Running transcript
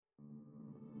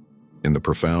In the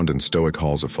profound and Stoic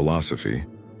halls of philosophy,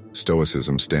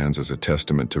 Stoicism stands as a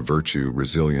testament to virtue,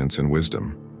 resilience, and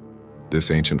wisdom. This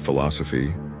ancient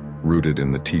philosophy, rooted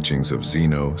in the teachings of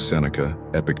Zeno, Seneca,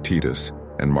 Epictetus,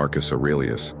 and Marcus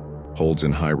Aurelius, holds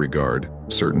in high regard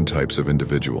certain types of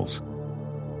individuals.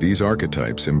 These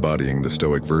archetypes, embodying the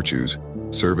Stoic virtues,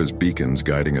 serve as beacons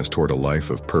guiding us toward a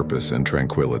life of purpose and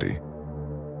tranquility.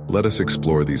 Let us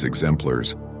explore these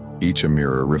exemplars, each a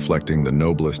mirror reflecting the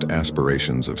noblest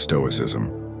aspirations of Stoicism.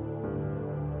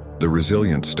 The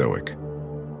resilient Stoic.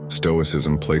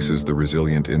 Stoicism places the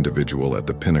resilient individual at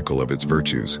the pinnacle of its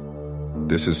virtues.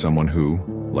 This is someone who,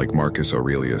 like Marcus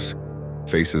Aurelius,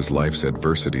 faces life's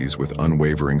adversities with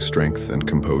unwavering strength and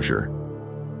composure.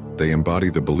 They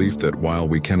embody the belief that while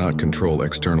we cannot control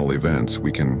external events,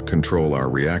 we can control our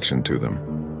reaction to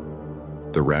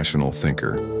them. The rational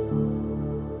thinker.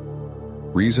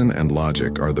 Reason and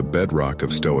logic are the bedrock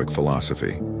of Stoic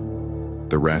philosophy.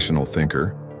 The rational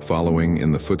thinker, following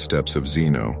in the footsteps of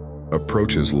Zeno,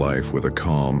 approaches life with a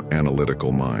calm,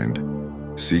 analytical mind,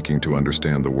 seeking to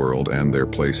understand the world and their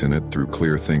place in it through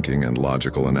clear thinking and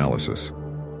logical analysis.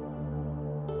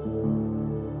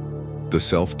 The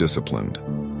self-disciplined.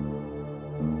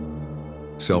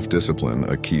 Self-discipline,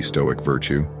 a key Stoic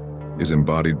virtue, is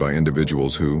embodied by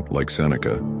individuals who, like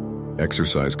Seneca,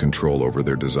 exercise control over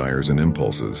their desires and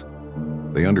impulses.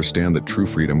 They understand that true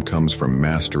freedom comes from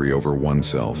mastery over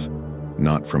oneself,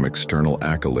 not from external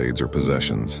accolades or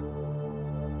possessions.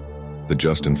 The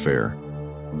just and fair.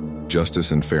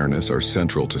 Justice and fairness are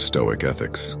central to Stoic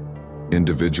ethics.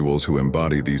 Individuals who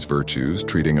embody these virtues,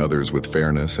 treating others with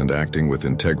fairness and acting with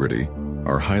integrity,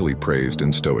 are highly praised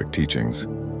in Stoic teachings.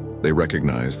 They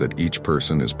recognize that each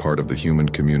person is part of the human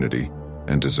community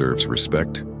and deserves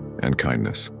respect and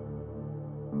kindness.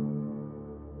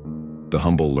 The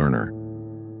humble learner.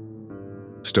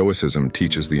 Stoicism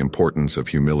teaches the importance of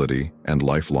humility and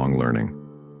lifelong learning.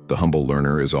 The humble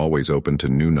learner is always open to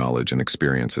new knowledge and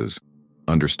experiences,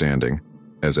 understanding,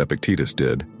 as Epictetus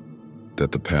did,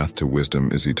 that the path to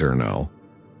wisdom is eternal,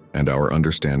 and our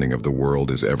understanding of the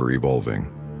world is ever evolving.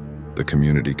 The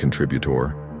community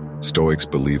contributor. Stoics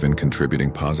believe in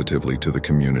contributing positively to the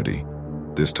community.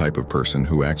 This type of person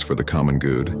who acts for the common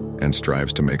good and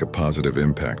strives to make a positive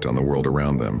impact on the world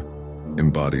around them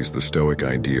embodies the Stoic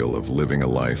ideal of living a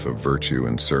life of virtue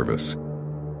and service.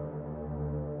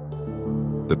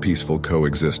 The peaceful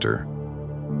coexister.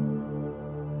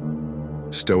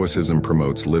 Stoicism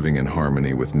promotes living in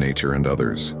harmony with nature and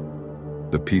others.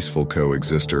 The peaceful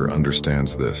coexister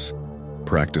understands this,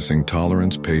 practicing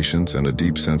tolerance, patience, and a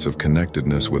deep sense of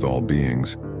connectedness with all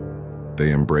beings.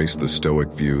 They embrace the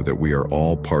Stoic view that we are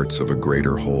all parts of a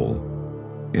greater whole.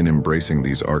 In embracing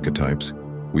these archetypes,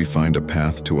 we find a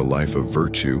path to a life of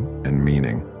virtue and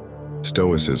meaning.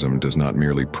 Stoicism does not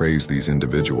merely praise these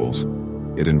individuals,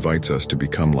 it invites us to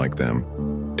become like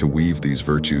them, to weave these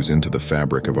virtues into the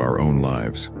fabric of our own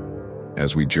lives.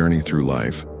 As we journey through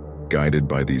life, guided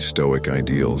by these Stoic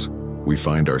ideals, we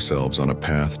find ourselves on a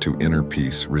path to inner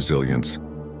peace, resilience,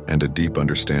 and a deep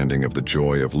understanding of the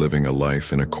joy of living a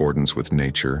life in accordance with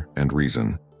nature and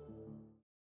reason.